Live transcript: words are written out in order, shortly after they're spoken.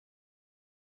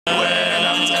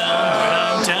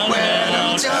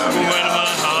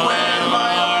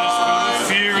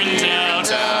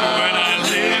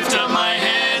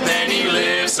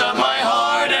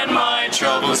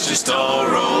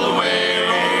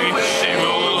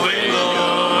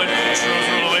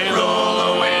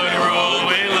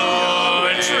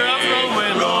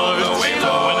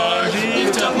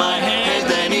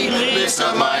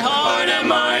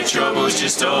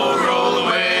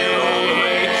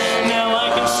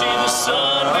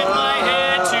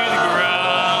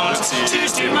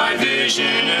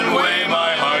temptation and weigh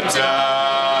my heart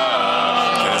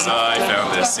down. 'Cause I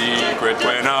found the secret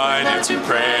when I did to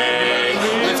pray.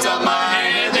 Lift up my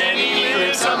hand and he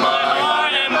lifts up my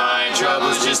heart, and my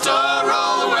troubles just all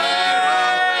roll away.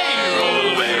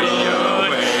 Roll away, roll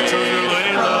away, roll away,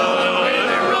 roll away,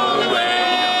 roll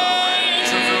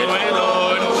away,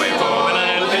 Lord. For when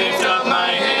I lift up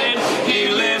my head, he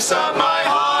lifts up my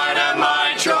heart, and my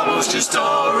troubles just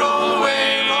all roll away.